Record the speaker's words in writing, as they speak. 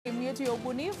yetu ya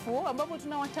ubunifu, ambapo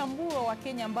tunawatambua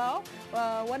Wakenya ambao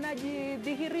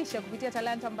wanajidhihirisha kupitia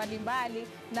talanta mbalimbali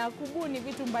na kubuni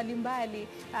vitu mbalimbali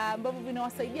ambavyo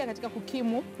vinawasaidia katika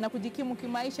kukimu na kujikimu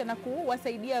kimaisha na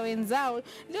kuwasaidia wenzao.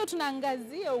 Leo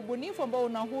tunaangazia ubunifu ambao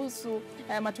unahusu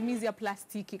matumizi ya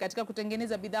plastiki katika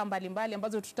kutengeneza bidhaa mbalimbali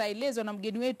ambazo tutaelezwa na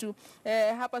mgeni wetu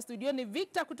hapa studioni,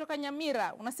 Victor kutoka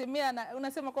Nyamira.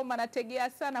 Unasema kwamba anategea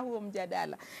sana huo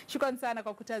mjadala. Shukrani sana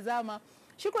kwa kutazama.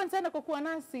 Shukrani sana kwa kuwa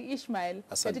nasi Ishmael.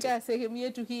 Asante. Katika sehemu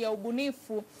yetu hii ya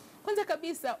ubunifu. Kwanza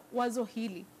kabisa, wazo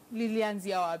hili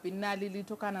lilianzia wapi na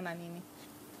lilitokana na nini?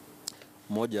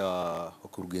 Mmoja wa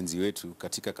wakurugenzi wetu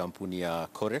katika kampuni ya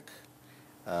Korek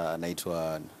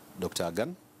anaitwa Dr.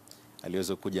 Agan,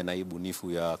 aliweza kuja na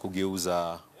ubunifu ya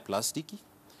kugeuza plastiki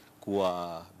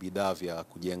kuwa bidhaa vya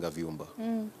kujenga vyumba.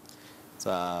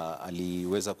 Sasa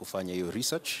aliweza kufanya hiyo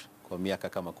research kwa miaka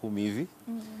kama 10 hivi.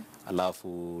 Alafu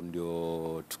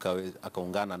ndio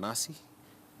akaungana nasi,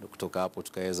 ndio kutoka hapo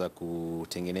tukaweza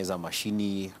kutengeneza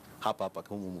mashini hapa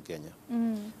humu Kenya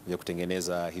ya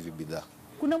kutengeneza hivi bidhaa.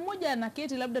 Kuna mmoja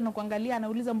anaketi labda na kuangalia,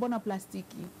 anauliza mbona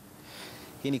plastiki?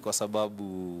 Hii ni kwa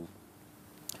sababu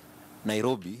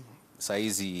Nairobi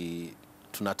saizi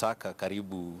tunataka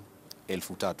karibu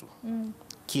 3,000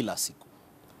 kila siku,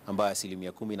 ambayo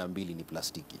 12% ni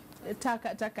plastiki.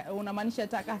 Taka unamaanisha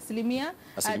taka asilimia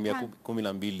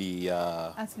 12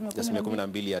 ya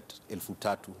 12 ya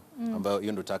 3,000 ambayo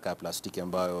hiyo ndio taka ya plastiki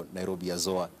ambayo Nairobi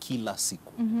yazoa kila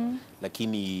siku.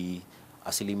 Lakini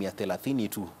 30%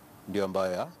 tu ndio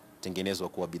ambayo yatengenezwa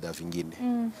kuwa bidhaa vingine.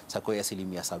 Sasa kwa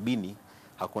 70%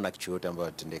 hakuna kitu yote ambayo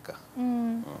yatendeka.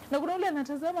 Na kuna yule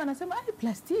anatazama anasema,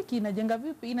 plastiki inajenga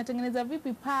vipi, inatengeneza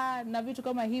vipi paa na vitu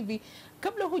kama hivi.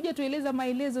 Kabla huja tueleza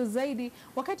maelezo zaidi,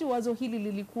 wakati wazo hili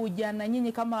lilikuja na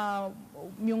nyinyi kama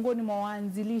miongoni mwa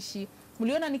waanzilishi,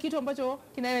 mliona ni kitu ambacho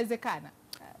kinawezekana?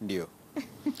 Ndio.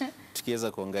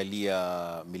 Tukiweza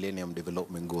kuangalia Millennium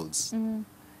Development Goals,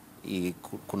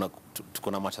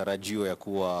 kuna matarajio ya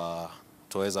kuwa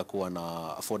tuweza kuwa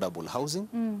na affordable housing,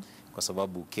 kwa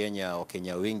sababu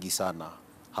Wakenya wengi sana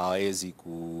hawawezi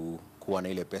kuwa na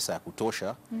ile pesa ya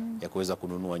kutosha ya kuweza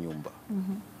kununua nyumba.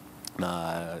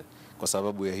 Na kwa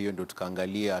sababu ya hiyo ndio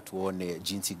tukaangalia tuone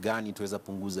jinsi gani tuweza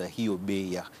punguza hiyo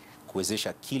bei ya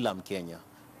kuwezesha kila Mkenya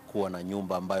kuwa na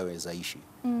nyumba ambayo aweza ishi.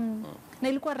 Na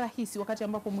ilikuwa rahisi wakati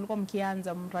ambapo mlikuwa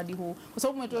mkianza mradi huu? Kwa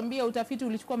sababu umetuambia utafiti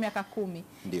ulichukua miaka 10.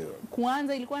 Ndio.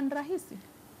 Kuanza ilikuwa ni rahisi?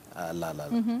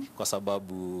 Kwa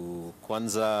sababu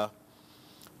kwanza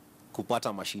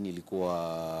kupata mashini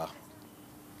ilikuwa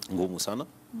ngumu sana.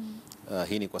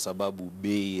 Hii ni kwa sababu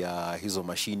bei ya hizo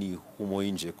mashini humo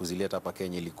nje kuzileta hapa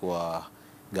Kenya ilikuwa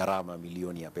gharama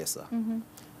milioni ya pesa.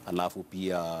 Alafu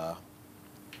pia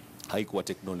haikuwa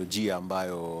teknolojia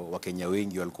ambayo Wakenya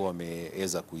wengi walikuwa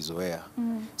wameweza kuizoea.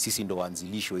 Sisi ndo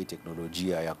waanzilishi wa hii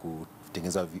teknolojia ya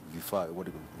kutengeneza vifaa,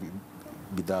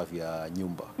 bidhaa vya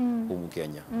nyumba humu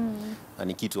Kenya. Na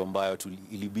ni kitu ambayo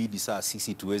ilibidi saa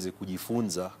sisi tuweze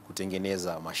kujifunza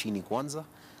kutengeneza mashini kwanza,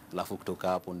 alafu kutoka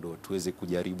hapo ndo tuweze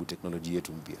kujaribu teknolojia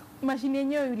yetu mpya. Mashini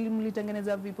yenyewe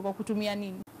mlitengeneza vipi, kwa kutumia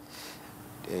nini?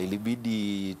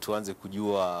 Ilibidi tuanze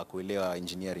kuelewa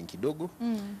engineering kidogo.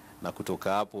 Na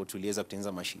kutoka hapo tuliweza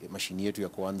kutengeneza mashini yetu ya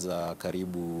kwanza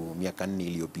karibu miaka 4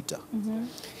 iliyopita.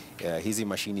 Hizi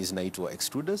mashini zinaitwa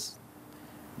extruders.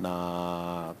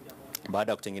 Na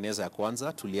baada ya kutengeneza ya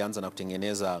kwanza, tulianza na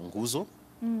kutengeneza nguzo.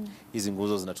 Hizi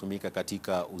nguzo zinatumika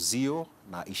katika uzio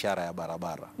na ishara ya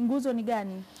barabara. Nguzo ni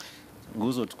gani?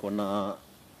 Nguzo tuko na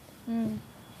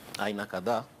aina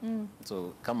kadhaa.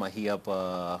 So kama hii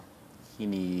hapa, hii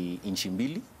ni inchi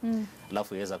 2.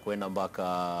 Alafu yaweza kwenda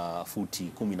mpaka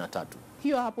futi 13.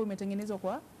 Hiyo hapo imetengenezwa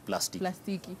kwa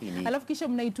plastiki. Alafu kisha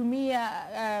mnaitumia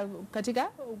katika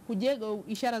kujenga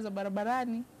ishara za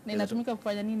barabarani, na inatumika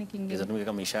kufanya nini kingine? Inatumika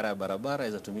kama ishara ya barabara,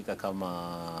 inatumika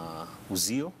kama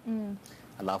uzio.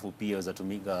 Alafu pia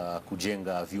inatumika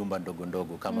kujenga vyumba ndogo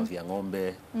ndogo kama vya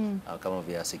ng'ombe, kama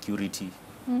vya security.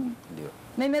 Ndio.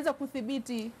 Na inaweza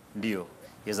kudhibiti? Ndio.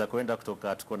 Yaweza kwenda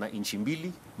kutoka tuko na inchi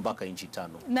 2 mpaka inchi 5.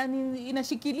 Na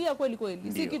inashikilia kweli?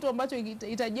 Si kitu ambacho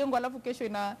itajengwa alafu kesho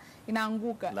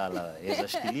inaanguka. La, yaweza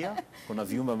shikilia. Kuna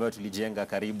vyumba ambavyo tulijenga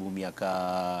karibu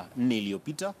miaka 4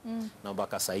 iliyopita na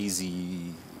mpaka saizi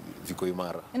viko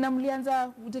imara. Na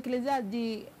mlianza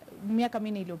utekelezaji miaka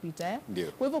 4 iliyopita,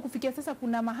 Ndio. Kwa hivyo kufikia sasa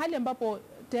kuna mahali ambapo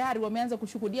tayari wameanza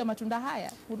kushuhudia matunda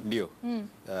haya? Ndio.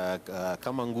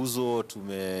 Kama nguzo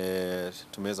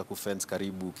tumeweza kufence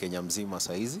karibu Kenya mzima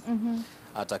saizi.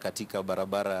 Hata katika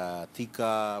barabara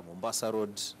Thika, Mombasa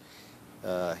Road,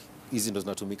 hizi ndo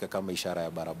zinatumika kama ishara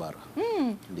ya barabara.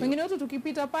 Wengine wetu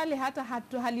tukipita pale hata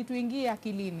halituingie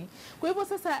akilini. Kwa hivyo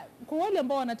sasa, kwa wale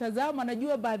ambao wanatazama,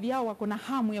 najua baadhi yao wako na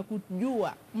hamu ya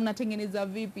kujua mnatengeneza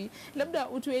vipi. Labda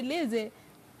utueleze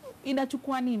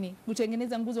inachukua nini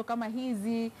kutengeneza nguzo kama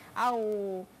hizi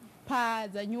au paa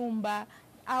za nyumba,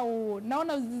 au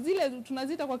naona zile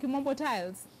tunazita kwa kimombo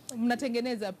tiles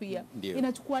mnatengeneza pia. Ndiyo.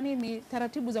 Inachukua nini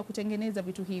taratibu za kutengeneza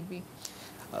vitu hivi?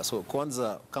 So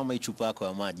kwanza, kama ichupa yako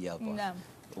ya maji hapa. Naam.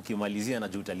 Ukimalizia na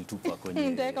juu utalitupa kwenye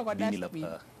Nitaweka kwa bini la dustbin.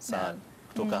 sawa.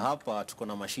 Kutoka hapa tuko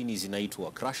na mashini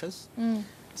zinaitwa crushers.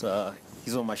 So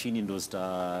hizo mashini ndo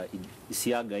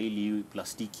zitasiaga ili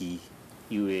plastiki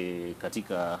iwe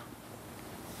katika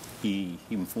hii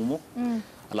mfumo.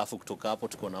 Alafu kutoka hapo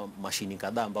tuko na mashini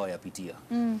kadhaa ambayo yapitia.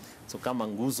 So kama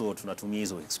nguzo tunatumia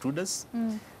hizo extruders.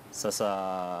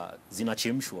 Sasa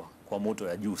zinachemshwa kwa moto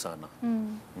ya juu sana.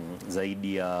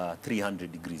 Zaidi ya 300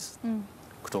 degrees.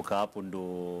 Kutoka hapo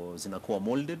ndo zinakuwa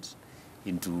molded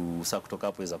into, kutoka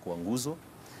hapo yaweza kuwa nguzo,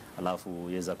 alafu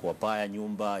yaweza kuwa paa ya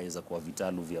nyumba, yaweza kuwa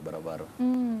vitalu vya barabara.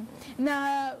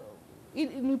 Na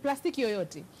ni plastiki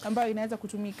yoyote ambayo inaweza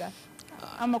kutumika?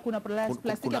 Ama kuna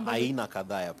plastiki kuna ambazo... aina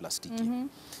kadhaa ya plastiki.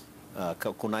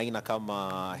 Kuna aina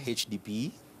kama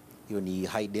HDPE, hiyo ni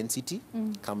high density,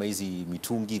 kama hizi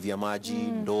mitungi vya maji,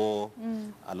 ndoo.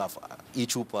 Alafu hii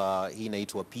chupa hii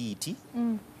inaitwa PET.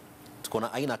 Tuko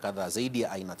na aina kadhaa, zaidi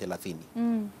ya aina 30.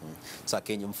 Sasa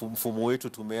Kenya mfumo wetu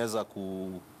tumeweza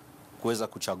kuweza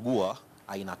kuchagua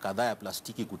aina kadhaa ya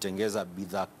plastiki kutengeza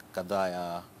bidhaa kadhaa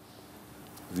ya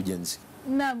vijenzi.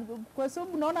 Na kwa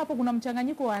sababu naona hapo kuna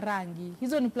mchanganyiko wa rangi.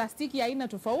 Hizo ni plastiki aina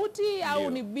tofauti au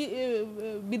ni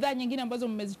bidhaa nyingine ambazo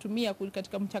mmezitumia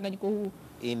katika mchanganyiko huu?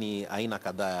 Hii ni aina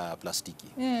kadhaa ya plastiki.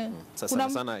 Kuna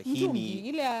sana hii ni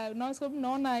ile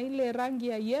naona ile rangi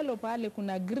ya yellow pale,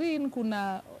 kuna green,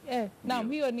 kuna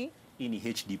naam, hiyo ni hii ni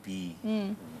HDPE.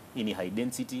 Hii ni high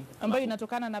density ambayo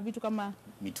inatokana na vitu kama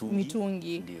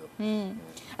mitungi. Ndio.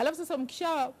 Alafu sasa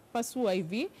mkishapasua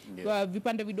hivi kwa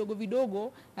vipande vidogo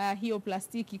vidogo hiyo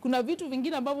plastiki, kuna vitu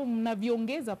vingine ambavyo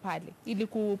mnaviongeza pale ili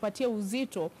kupatia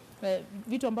uzito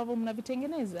vitu ambavyo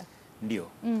mnavitengeneza? Ndio.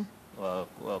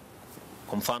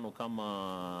 Kwa mfano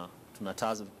kama tuna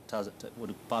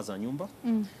paa za nyumba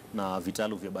na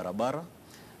vitalu vya barabara,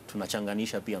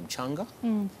 tunachanganisha pia mchanga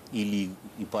ili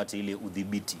ipate ile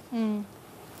udhibiti.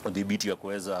 Udhibiti ya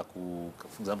kuweza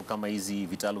kama hizi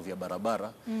vitalu vya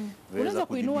barabara. Unaweza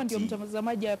kuinua ndio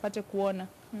mtazamaji apate kuona.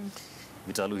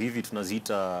 Vitalu hivi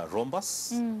tunaziita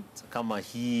rhombus. Kama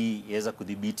hii yaweza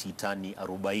kudhibiti tani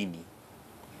 40.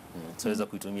 Tunaweza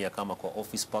kuitumia kama kwa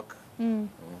office park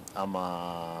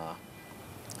ama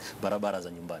barabara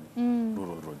za nyumbani,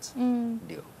 rural roads.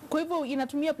 Ndio. Kwa hivyo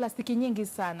inatumia plastiki nyingi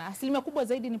sana. Asilimia kubwa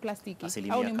zaidi ni plastiki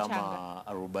au ni mchanga? Kama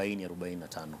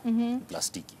 40-45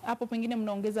 plastiki. Hapo pengine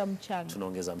mnaongeza mchanga.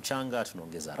 Tunaongeza mchanga,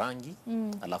 tunaongeza rangi,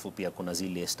 alafu pia kuna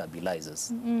zile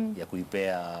stabilizers ya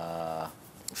kuipea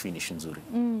finish nzuri.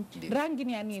 Rangi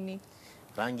ni ya nini?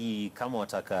 Rangi kama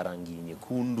wataka rangi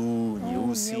nyekundu,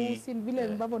 nyeusi, vile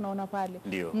ambavyo naona pale.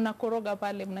 Ndio. Mnakoroga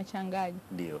pale, mnachanganya.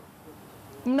 Ndio.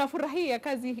 Mnafurahia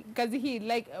kazi hii,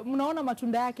 like mnaona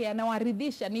matunda yake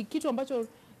yanawaridhisha? Ni kitu ambacho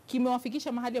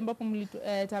kimewafikisha mahali ambapo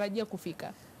mlitarajia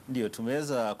kufika? Ndio,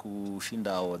 tumeweza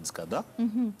kushinda awards kadhaa,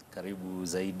 karibu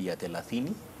zaidi ya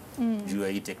 30 juu ya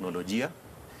hii teknolojia,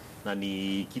 na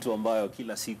ni kitu ambayo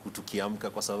kila siku tukiamka,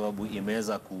 kwa sababu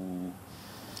imeweza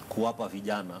kuwapa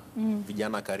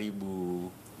vijana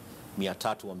karibu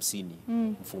 350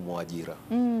 mfumo wa ajira.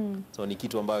 So ni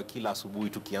kitu ambayo kila asubuhi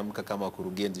tukiamka kama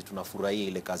wakurugenzi tunafurahia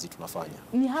ile kazi tunafanya.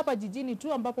 Ni hapa jijini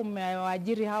tu ambapo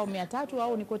mmewaajiri hao 300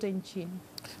 au ni kote nchini?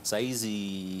 Saa hizi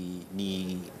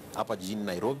ni hapa jijini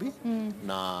Nairobi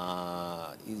na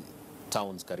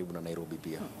towns karibu na Nairobi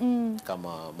pia,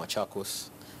 kama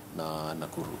Machakos na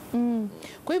Nakuru.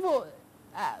 Kwa hivyo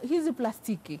hizi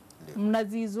plastiki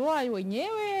mnazizoa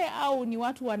wenyewe au ni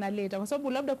watu wanaleta? Kwa sababu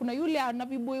labda kuna yule ana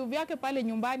vibuyu vyake pale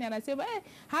nyumbani anasema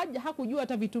hakujua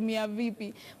atavitumia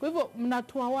vipi. Kwa hivyo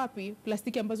mnatoa wapi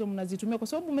plastiki ambazo mnazitumia? Kwa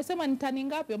sababu umesema ni tani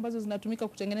ngapi ambazo zinatumika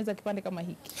kutengeneza kipande kama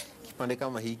hiki? Kipande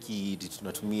kama hiki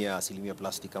tunatumia asilimia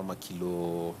plastiki kama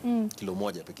kilo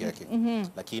moja peke yake.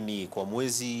 Lakini kwa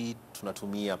mwezi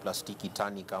tunatumia plastiki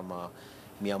tani kama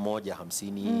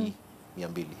 150,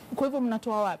 200. Kwa hivyo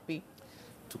mnatoa wapi?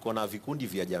 Tuko na vikundi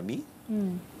vya jamii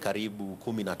karibu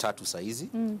 13 saizi.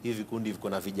 Hivi vikundi viko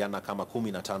na vijana kama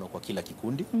 15 kwa kila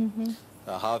kikundi.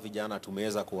 Hawa vijana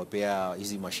tumeweza kuwapea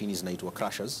hizi mashini zinaitwa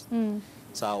crushers.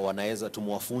 Wanaweza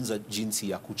tumwafunza jinsi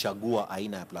ya kuchagua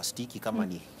aina ya plastiki kama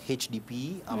ni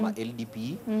HDPE ama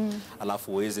LDPE,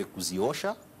 alafu waweze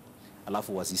kuziosha,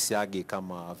 alafu wasisiage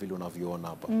kama vile unavyoona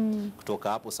hapa. Kutoka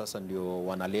hapo sasa ndio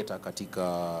wanaleta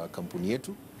katika kampuni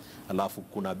yetu, alafu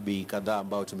kuna bei kadhaa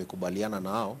ambayo tumekubaliana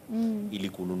nao ili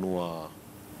kununua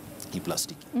hii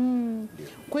plastiki.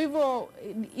 Kwa hivyo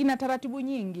ina taratibu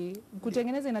nyingi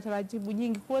kutengeneza, ina taratibu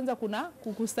nyingi. Kwanza kuna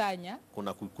kukusanya,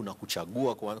 kuna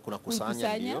kuchagua, kuna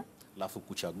kusanya ndio, alafu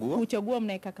kuchagua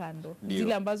mnaeka kando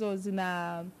zile ambazo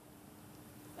zina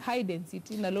high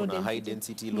density na low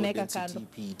density, low density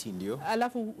PET ndio,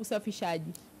 alafu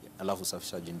usafishaji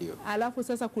ndio, alafu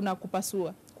sasa kuna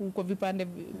kupasua kwa vipande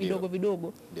vidogo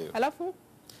vidogo, alafu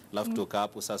kutoka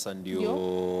hapo sasa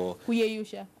ndio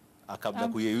kuyeyusha. Kabla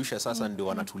kuyeyusha sasa ndio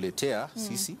wanatuletea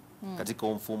sisi katika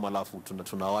mfumo, alafu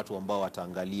tuna watu ambao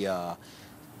wataangalia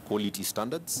quality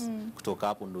standards. Kutoka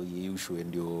hapo ndio yeyushwe,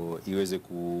 ndio iweze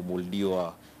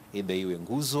kumoldiwa, either iwe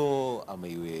nguzo ama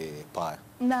iwe paa.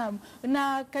 Naam.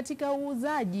 Na katika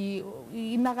uuzaji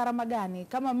ina gharama gani?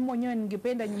 Kama mimi mwenyewe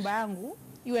ningependa nyumba yangu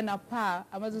iwe na paa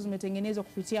ambazo zimetengenezwa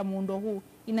kupitia muundo huu,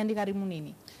 inanigharimu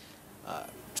nini?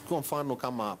 Chukua mfano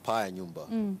kama paa ya nyumba.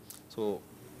 So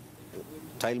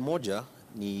tile moja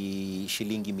ni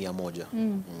shilingi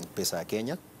 100 pesa ya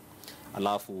Kenya.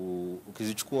 Alafu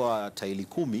ukizichukua tile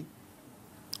 10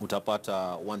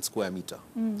 utapata 1 square meter.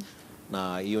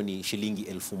 Na hiyo ni shilingi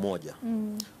 1000.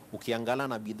 Ukiangalia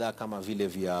na bidhaa kama vile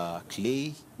vya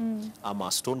clay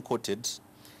ama stone coated,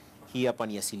 hii hapa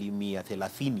ni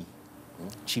 30%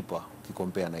 cheaper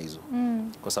ukikompea na hizo.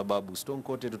 Kwa sababu stone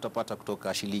coated utapata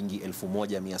kutoka shilingi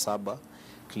 1700,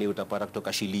 clay utapata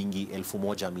kutoka shilingi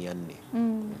 1400.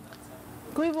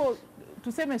 Kwa hivyo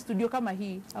tuseme studio kama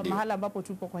hii, mahala ambapo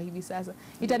tupo kwa hivi sasa,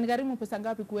 itanigharimu pesa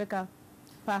ngapi kuweka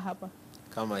paa hapa?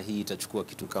 Kama hii itachukua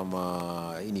kitu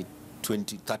kama hii ni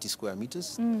 30 square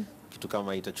meters. Kitu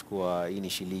kama itachukua, hii ni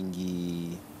shilingi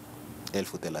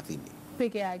 1030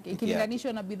 peke yake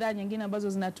ikilinganishwa na bidhaa nyingine ambazo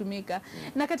zinatumika.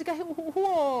 Na katika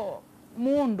huo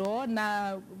muundo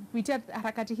na kupitia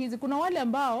harakati hizi, kuna wale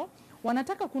ambao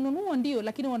wanataka kununua ndio,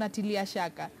 lakini wanatilia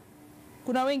shaka.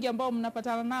 Kuna wengi ambao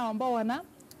mnapatana nao ambao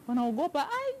wanaogopa,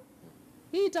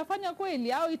 hii itafanya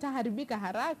kweli au itaharibika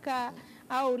haraka,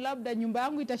 au labda nyumba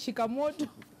yangu itashika moto.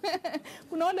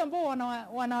 Kuna wale ambao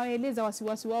wanawaeleza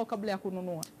wasiwasi wao kabla ya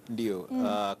kununua. Ndio,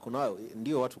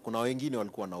 kuna wengine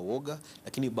walikuwa na uoga,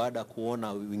 lakini baada ya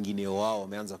kuona wengine wao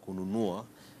wameanza kununua,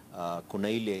 kuna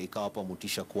ile ikawapa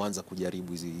motisha kuanza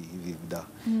kujaribu hivi bidhaa.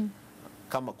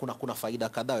 Kama kuna faida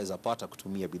kadhaa waweza pata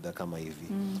kutumia bidhaa kama hivi.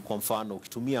 Kwa mfano,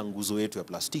 ukitumia nguzo yetu ya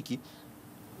plastiki,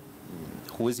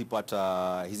 huwezi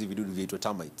pata hizi vidudu vinaitwa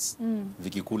termites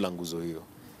vikikula nguzo hiyo.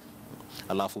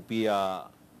 Alafu pia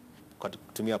kwa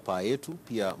kutumia paa yetu,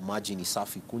 pia maji ni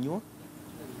safi kunywa.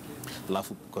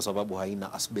 Alafu kwa sababu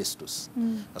haina asbestos.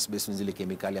 Asbestos ni zile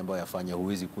kemikali ambayo yafanya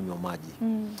huwezi kunywa maji.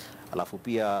 Alafu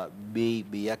pia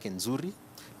bei yake nzuri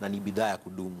na ni bidhaa ya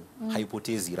kudumu.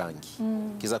 Haipotezi rangi.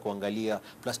 Kiza kuangalia,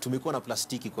 tumekuwa na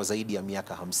plastiki kwa zaidi ya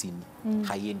miaka 50.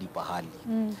 Haiendi pahali.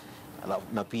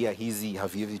 Na pia hizi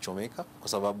haviwezi chomeka kwa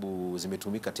sababu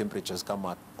zimetumika temperatures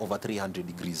kama over 300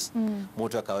 degrees.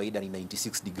 Moto ya kawaida ni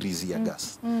 96 degrees ya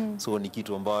gas. So ni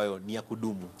kitu ambayo ni ya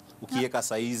kudumu. Ukiweka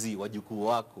saizi wajukuu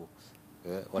wako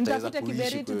wataweza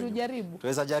kuishi.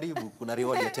 Tuweza jaribu, kuna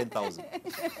reward ya 10,000.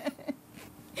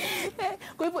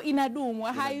 Kwa hivyo inadumu,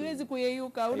 haiwezi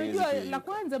kuyeyuka. Unajua, la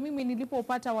kwanza mimi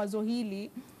nilipopata wazo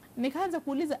hili nikaanza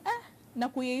kuuliza na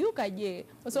kuyeyuka je?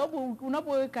 Kwa sababu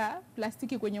unapoweka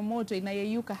plastiki kwenye moto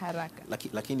inayeyuka haraka.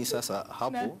 Lakini sasa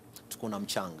hapo tuko na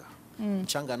mchanga.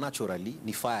 Mchanga naturally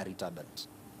ni fire retardant.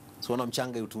 So na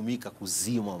mchanga hutumika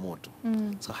kuzima moto.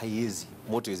 So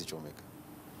moto haiwezi chomeka.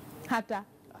 Hata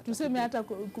tuseme hata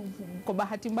kwa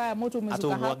bahati mbaya moto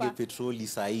umezuka hapa. Hata umwage petroli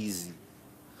saizi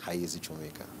haiwezi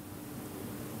chomeka.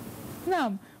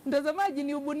 Naam, mtazamaji,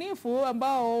 ni ubunifu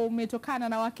ambao umetokana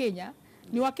na Wakenya.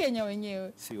 Ni Wakenya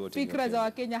wenyewe. Fikra za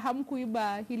Wakenya,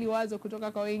 hamkuiba hili wazo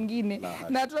kutoka kwa wengine.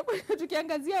 Na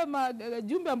tukiangazia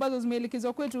jumbe ambazo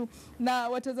zimeelekezwa kwetu na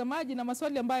watazamaji na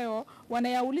maswali ambayo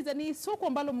wanayauliza, ni soko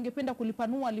ambalo mngependa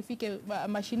kulipanua lifike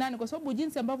mashinani, kwa sababu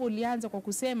jinsi ambavyo ulianza kwa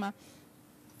kusema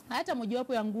hata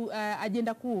mojawapo ya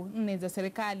ajenda kuu 4 za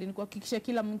serikali ni kuhakikisha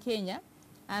kila Mkenya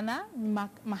ana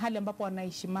mahali ambapo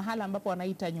anaishi, mahali ambapo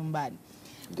anaita nyumbani.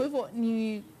 Kwa hivyo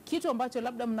ni kitu ambacho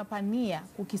labda mnapania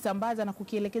kukisambaza na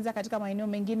kukielekeza katika maeneo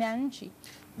mengine ya nchi.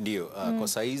 Ndio, kwa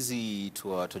saizi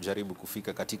tujaribu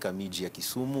kufika katika miji ya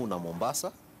Kisumu na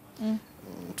Mombasa.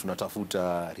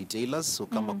 Tunatafuta retailers, so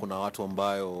kama kuna watu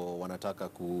ambayo wanataka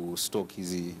kustock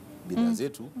hizi bidhaa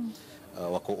zetu,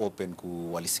 wako open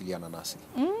kuwasiliana nasi.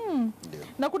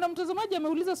 Na kuna mtazamaji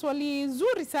ameuliza swali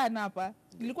zuri sana hapa,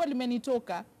 lilikuwa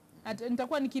limenitoka.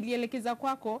 nitakuwa nikilielekeza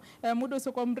kwako muda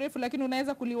usio mrefu, lakini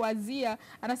unaweza kuliwazia.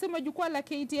 Anasema jukwaa la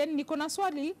KTN, niko na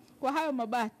swali kwa hayo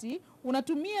mabati,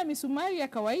 unatumia misumari ya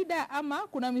kawaida ama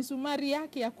kuna misumari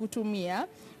yake ya kutumia?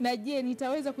 Na je,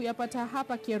 nitaweza kuyapata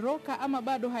hapa Keroka ama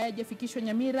bado hayajafikishwa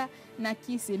Nyamira na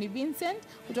Kisii? Ni Vincent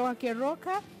kutoka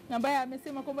Keroka ambaye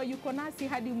amesema kwamba yuko nasi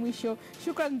hadi mwisho.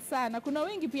 Shukrani sana. Kuna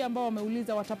wengi pia ambao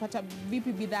wameuliza watapata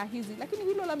vipi bidhaa hizi, lakini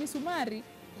hilo la misumari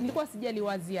nilikuwa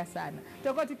sijaliwazia sana.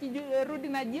 Tutakuwa tukirudi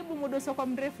na jibu muda usio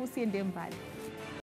mrefu, usiende mbali.